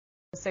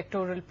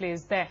sectoral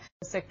plays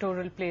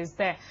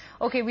there.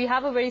 Okay, we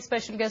have a very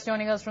special guest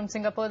joining us from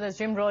Singapore. There's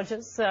Jim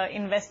Rogers,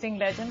 investing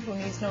legend who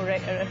needs no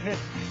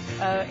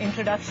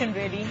introduction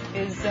really,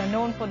 is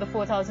known for the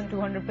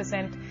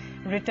 4,200%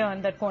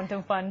 return that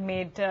Quantum Fund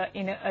made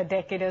in a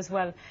decade as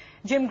well.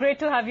 Jim, great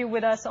to have you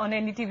with us on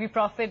NDTV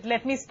Profit.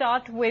 Let me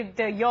start with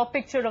your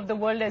picture of the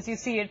world as you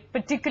see it,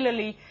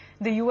 particularly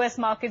the US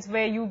markets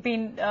where you've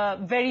been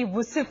very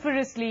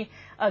vociferously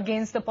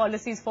against the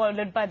policies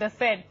followed by the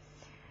Fed.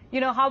 You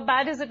know, how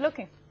bad is it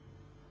looking?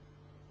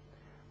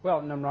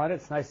 Well, Namrata,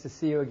 it's nice to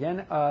see you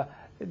again.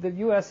 The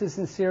U.S. is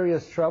in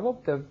serious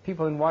trouble. The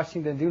people in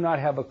Washington do not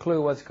have a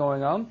clue what's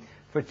going on.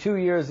 For 2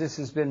 years this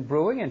has been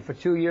brewing, and for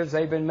 2 years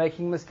they've been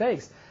making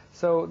mistakes.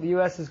 So the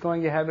U.S. is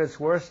going to have its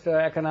worst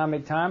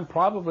economic time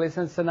probably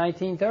since the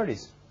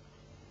 1930s.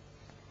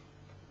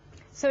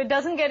 So it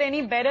doesn't get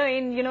any better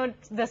in, you know,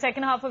 the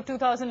second half of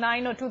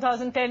 2009 or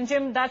 2010,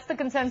 Jim. That's the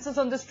consensus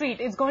on the street.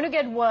 It's going to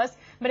get worse,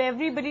 but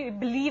everybody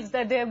believes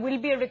that there will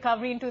be a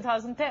recovery in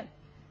 2010.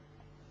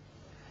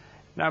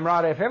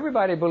 Namrata, if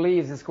everybody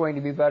believes it's going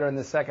to be better in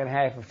the second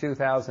half of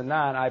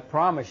 2009, I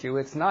promise you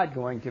it's not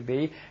going to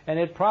be, and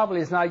it probably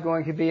is not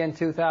going to be in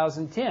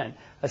 2010,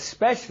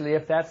 especially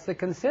if that's the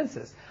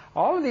consensus.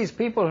 All of these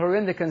people who are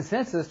in the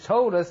consensus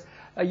told us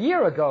a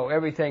year ago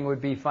everything would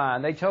be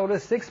fine. They told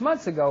us 6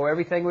 months ago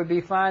everything would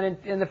be fine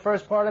in the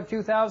first part of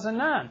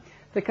 2009.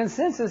 The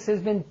consensus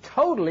has been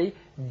totally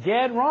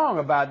dead wrong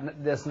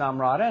about this,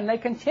 Namrata, and they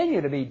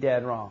continue to be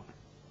dead wrong.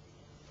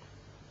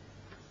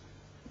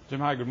 Jim,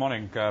 hi, good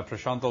morning.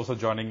 Prashant also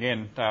joining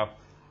in.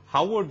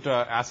 How would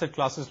asset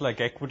classes like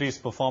equities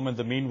perform in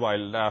the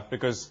meanwhile?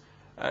 Because,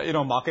 you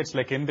know, markets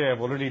like India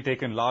have already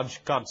taken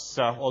large cuts,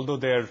 although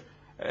they're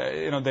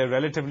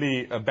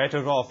relatively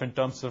better off in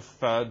terms of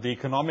the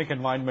economic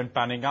environment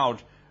panning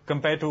out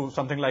compared to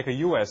something like a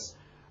U.S.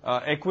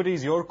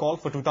 Equities, your call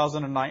for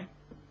 2009?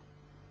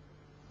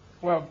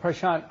 Well,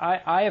 Prashant,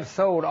 I have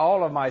sold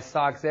all of my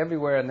stocks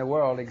everywhere in the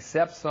world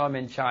except some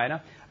in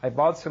China. I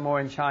bought some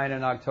more in China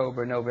in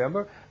October,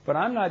 November, but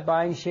I'm not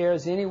buying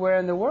shares anywhere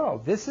in the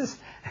world. These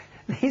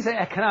are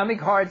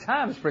economic hard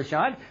times,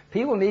 Prashant.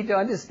 People need to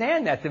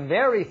understand that. The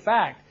very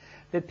fact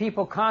that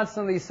people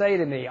constantly say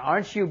to me,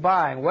 aren't you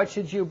buying? What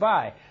should you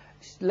buy?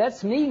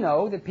 Lets me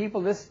know that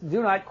people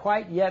do not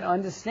quite yet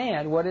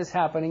understand what is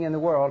happening in the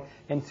world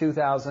in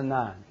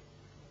 2009.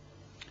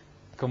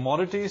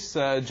 Commodities,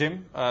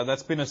 Jim,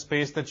 that's been a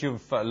space that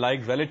you've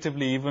liked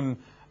relatively even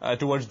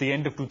towards the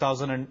end of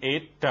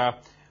 2008.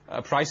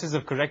 Prices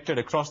have corrected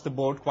across the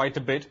board quite a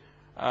bit.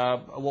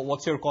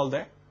 What's your call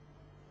there?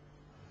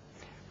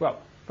 Well,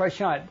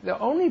 Prashant, the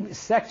only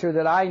sector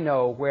that I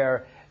know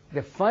where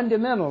the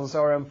fundamentals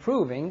are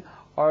improving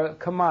are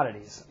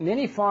commodities.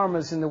 Many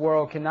farmers in the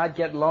world cannot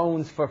get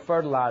loans for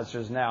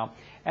fertilizers now,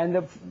 and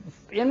the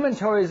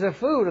inventories of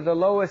food are the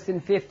lowest in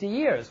 50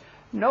 years.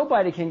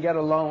 Nobody can get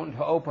a loan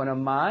to open a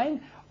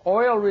mine.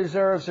 Oil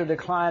reserves are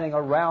declining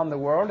around the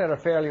world at a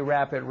fairly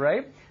rapid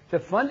rate. The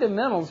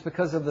fundamentals,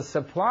 because of the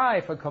supply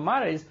for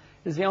commodities,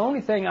 is the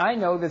only thing I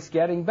know that's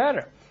getting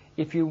better.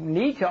 If you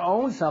need to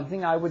own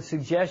something, I would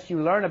suggest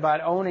you learn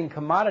about owning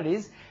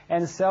commodities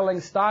and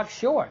selling stocks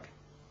short.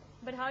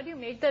 But how do you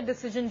make that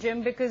decision,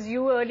 Jim? Because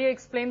you earlier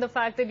explained the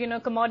fact that, you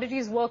know,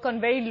 commodities work on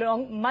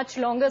much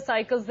longer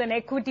cycles than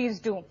equities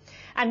do.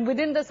 And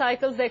within the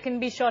cycles, there can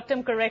be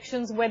short-term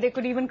corrections where they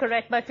could even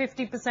correct by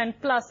 50%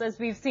 plus, as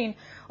we've seen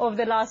over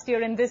the last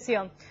year and this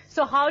year.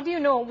 So how do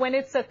you know when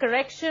it's a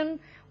correction,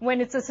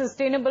 when it's a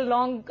sustainable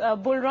long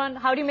bull run?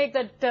 How do you make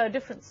that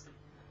difference?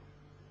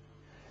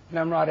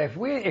 Namrata,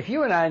 if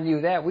you and I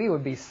knew that, we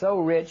would be so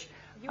rich.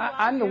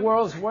 I'm the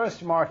world's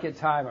worst market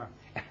timer.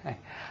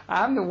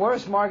 I'm the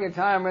worst market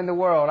timer in the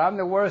world. I'm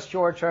the worst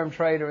short-term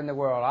trader in the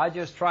world. I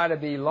just try to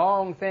be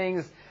long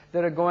things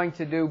that are going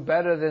to do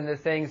better than the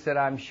things that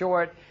I'm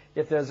short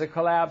if there's a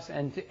collapse,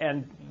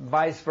 and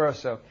vice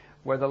versa,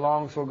 where the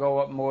longs will go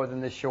up more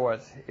than the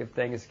shorts if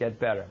things get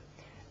better.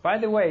 By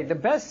the way, the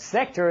best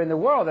sector in the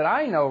world that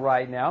I know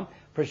right now,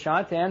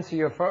 Prashant, to answer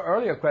your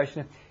earlier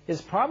question,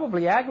 is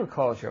probably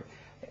agriculture.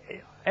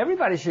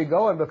 Everybody should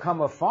go and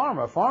become a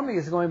farmer. Farming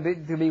is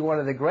going to be one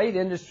of the great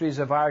industries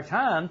of our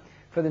time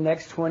for the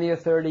next 20 or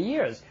 30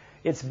 years.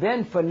 It's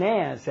been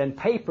finance and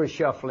paper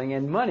shuffling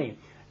and money.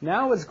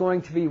 Now it's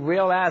going to be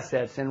real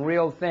assets and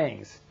real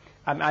things.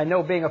 I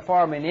know being a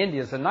farmer in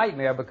India is a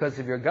nightmare because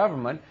of your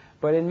government,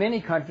 but in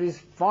many countries,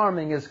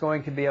 farming is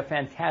going to be a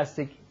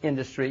fantastic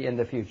industry in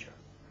the future.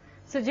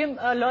 So, Jim,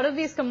 a lot of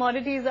these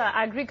commodities are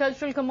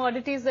agricultural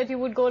commodities that you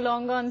would go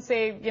long on,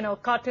 say, you know,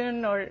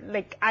 cotton or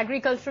like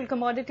agricultural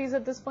commodities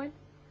at this point?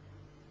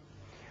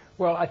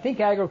 Well, I think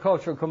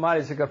agricultural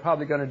commodities are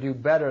probably going to do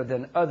better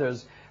than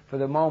others for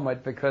the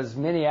moment because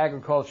many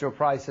agricultural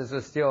prices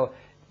are still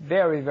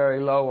very, very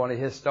low on a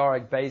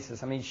historic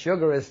basis. I mean,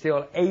 sugar is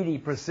still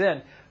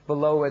 80%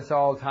 below its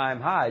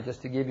all-time high,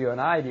 just to give you an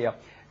idea.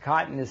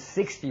 Cotton is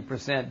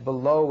 60%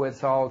 below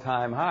its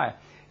all-time high.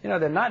 You know,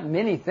 there are not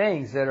many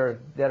things that are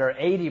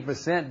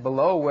 80%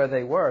 below where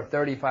they were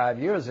 35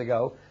 years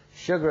ago.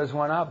 Sugar is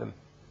one of them.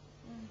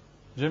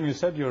 Jim, you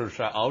said you're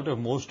out of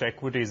most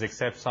equities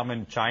except some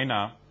in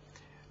China.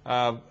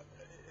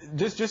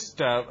 Just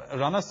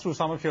run us through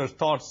some of your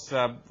thoughts,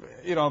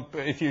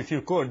 if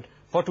you could,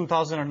 for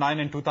 2009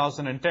 and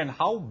 2010.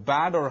 How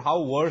bad or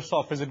how worse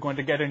off is it going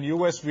to get? In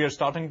U.S., we are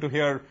starting to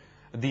hear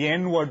the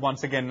N word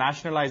once again,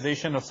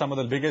 nationalization of some of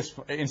the biggest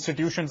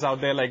institutions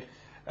out there like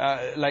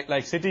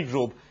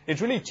Citigroup.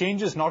 It really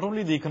changes not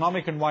only the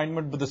economic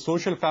environment, but the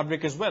social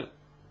fabric as well.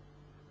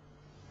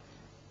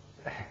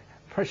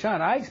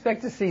 Prashant, I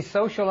expect to see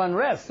social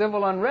unrest,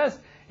 civil unrest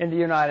in the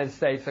United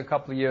States a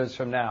couple of years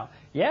from now.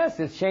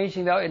 Yes, it's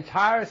changing the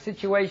entire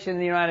situation in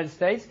the United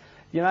States.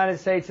 The United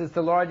States is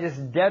the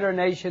largest debtor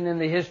nation in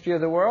the history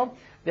of the world.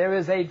 There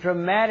is a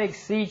dramatic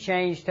sea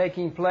change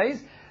taking place.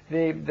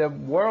 The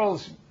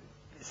world's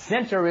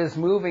center is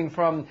moving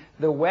from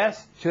the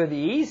west to the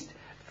east,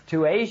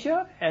 to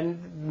Asia,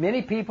 and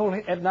many people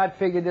have not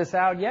figured this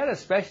out yet,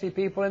 especially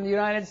people in the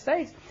United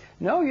States.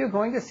 No, you're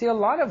going to see a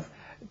lot of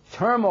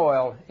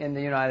turmoil in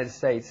the United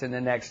States in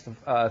the next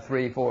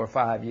 3, 4,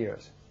 5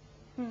 years.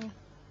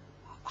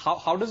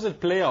 How does it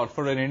play out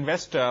for an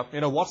investor?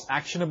 What's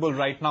actionable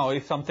right now,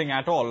 if something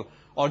at all,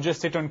 or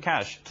just sit on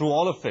cash through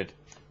all of it?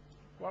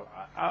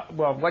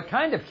 Well, what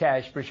kind of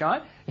cash,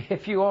 Prashant?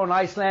 If you own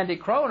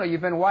Icelandic krona,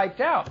 you've been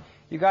wiped out.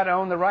 You got to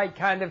own the right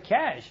kind of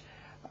cash.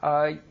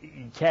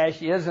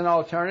 Cash is an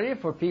alternative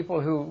for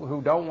people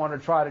who don't want to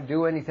try to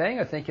do anything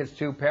or think it's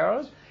too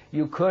perilous.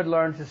 You could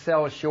learn to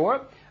sell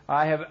short.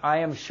 I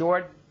am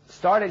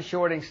started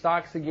shorting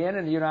stocks again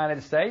in the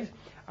United States.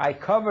 I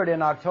covered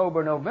in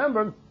October,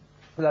 November,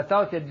 because I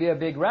thought there'd be a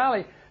big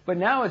rally. But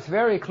now it's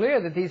very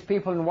clear that these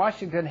people in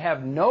Washington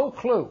have no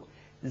clue,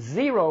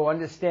 zero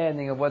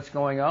understanding of what's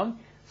going on.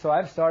 So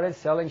I've started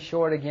selling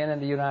short again in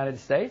the United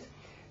States.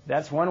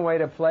 That's one way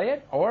to play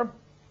it. Or,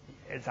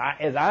 as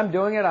I'm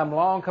doing it, I'm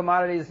long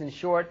commodities and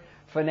short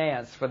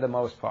finance for the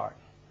most part.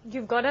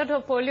 You've got out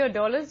of all your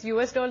dollars,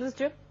 U.S. dollars,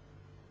 Jim?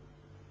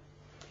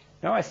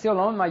 No, I still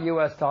own my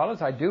U.S.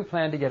 dollars. I do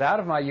plan to get out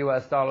of my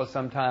U.S. dollars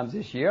sometimes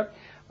this year.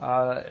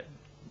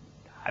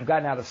 I've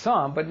gotten out of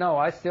some, but no,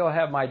 I still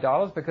have my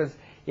dollars because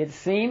it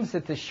seems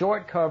that the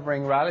short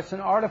covering rally, it's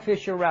an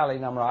artificial rally,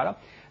 Namrata,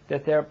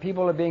 that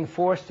people are being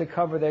forced to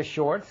cover their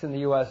shorts in the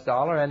U.S.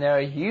 dollar, and there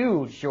are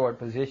huge short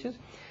positions.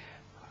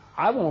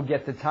 I won't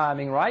get the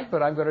timing right,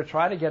 but I'm going to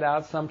try to get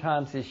out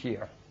sometimes this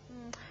year.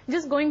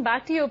 Just going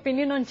back to your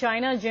opinion on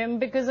China, Jim,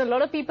 because a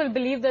lot of people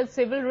believe that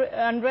civil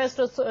unrest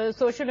or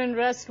social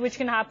unrest, which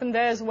can happen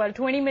there as well.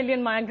 20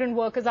 million migrant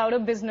workers out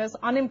of business,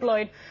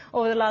 unemployed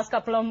over the last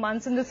couple of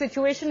months, and the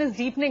situation is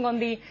deepening on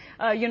the,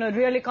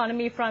 real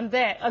economy front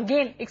there.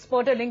 Again,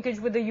 exporter linkage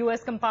with the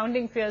U.S.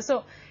 compounding fear.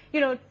 So,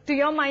 to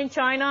your mind,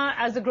 China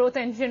as the growth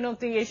engine of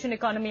the Asian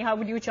economy, how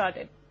would you chart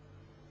it?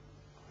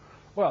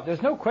 Well,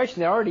 there's no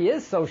question there already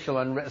is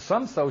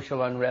some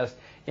social unrest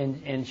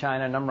in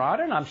China,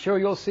 Namrata, and I'm sure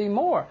you'll see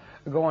more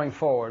going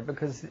forward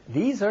because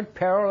these are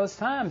perilous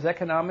times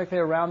economically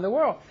around the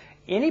world.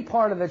 Any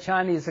part of the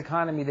Chinese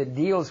economy that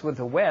deals with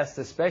the West,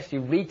 especially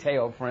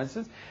retail, for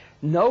instance,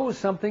 knows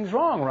something's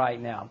wrong right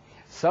now.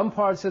 Some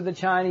parts of the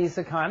Chinese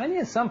economy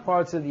and some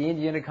parts of the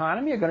Indian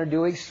economy are going to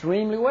do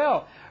extremely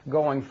well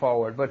going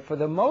forward. But for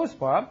the most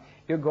part,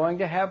 you're going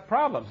to have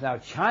problems. Now,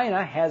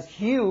 China has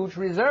huge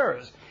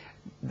reserves.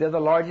 They're the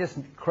largest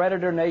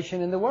creditor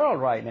nation in the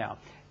world right now.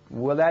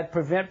 Will that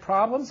prevent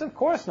problems? Of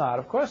course not.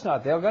 Of course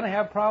not. They're going to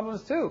have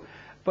problems too.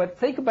 But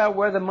think about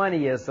where the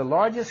money is. The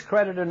largest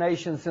creditor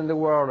nations in the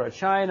world are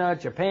China,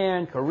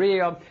 Japan,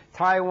 Korea,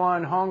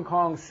 Taiwan, Hong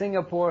Kong,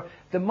 Singapore.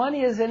 The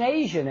money is in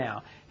Asia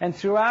now. And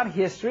throughout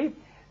history,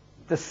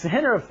 the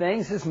center of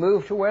things has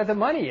moved to where the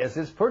money is.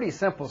 It's pretty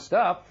simple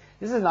stuff.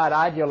 This is not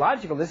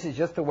ideological. This is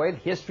just the way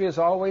history has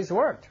always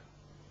worked.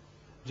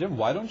 Jim,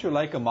 why don't you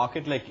like a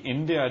market like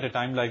India at a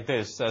time like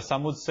this?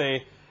 Some would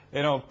say,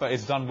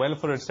 it's done well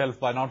for itself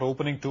by not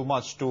opening too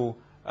much to,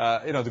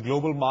 the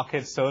global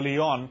markets early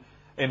on.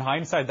 In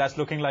hindsight, that's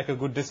looking like a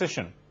good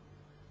decision.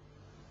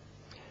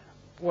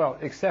 Well,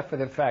 except for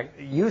the fact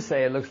you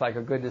say it looks like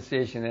a good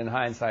decision in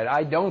hindsight.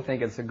 I don't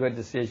think it's a good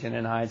decision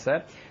in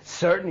hindsight.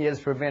 Certainly has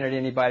prevented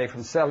anybody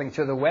from selling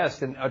to the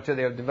West or to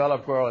the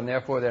developed world, and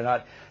therefore they're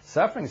not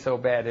suffering so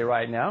badly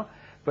right now.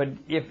 But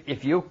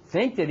if you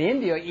think that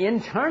India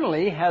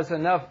internally has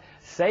enough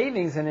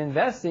savings and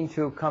investing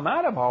to come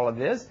out of all of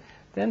this,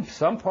 then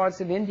some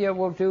parts of India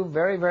will do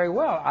very, very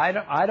well.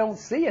 I don't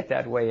see it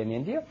that way in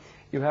India.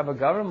 You have a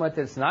government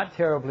that's not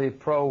terribly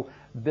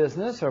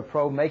pro-business or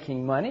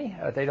pro-making money.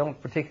 They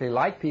don't particularly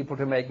like people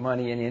to make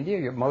money in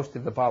India, most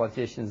of the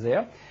politicians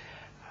there.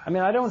 I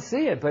mean, I don't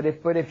see it. But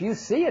if you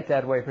see it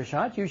that way,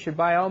 Prashant, you should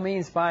by all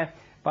means buy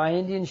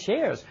Indian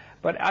shares.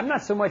 But I'm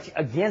not so much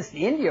against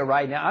India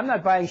right now. I'm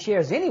not buying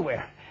shares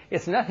anywhere.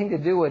 It's nothing to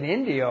do with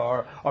India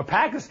or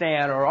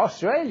Pakistan or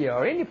Australia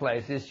or any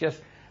place. It's just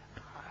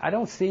I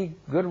don't see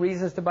good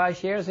reasons to buy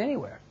shares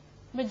anywhere.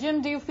 But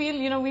Jim, do you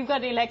feel, we've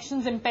got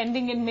elections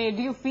impending in May.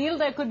 Do you feel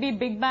there could be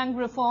big bang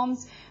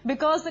reforms?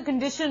 Because the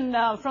condition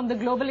from the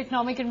global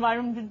economic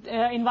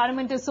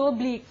environment is so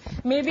bleak,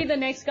 maybe the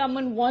next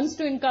government wants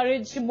to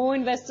encourage more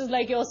investors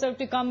like yourself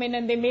to come in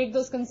and they make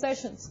those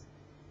concessions.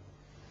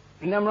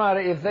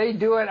 Namrata, if they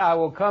do it, I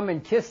will come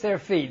and kiss their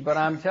feet. But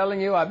I'm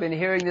telling you, I've been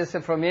hearing this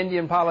from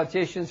Indian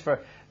politicians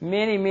for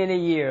many, many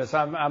years.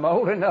 I'm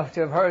old enough to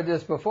have heard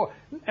this before.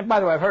 And by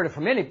the way, I've heard it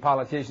from many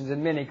politicians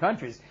in many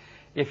countries.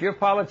 If your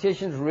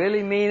politicians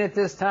really mean it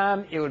this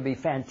time, it would be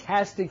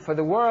fantastic for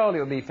the world. It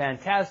would be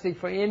fantastic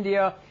for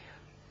India.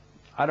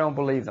 I don't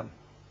believe them.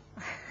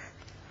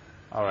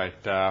 All right,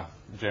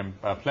 Jim,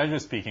 a pleasure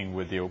speaking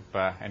with you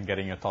and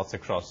getting your thoughts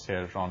across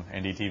here on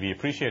NDTV.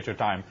 Appreciate your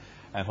time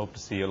and hope to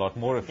see a lot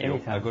more of you.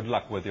 Anytime. Good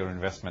luck with your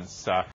investments.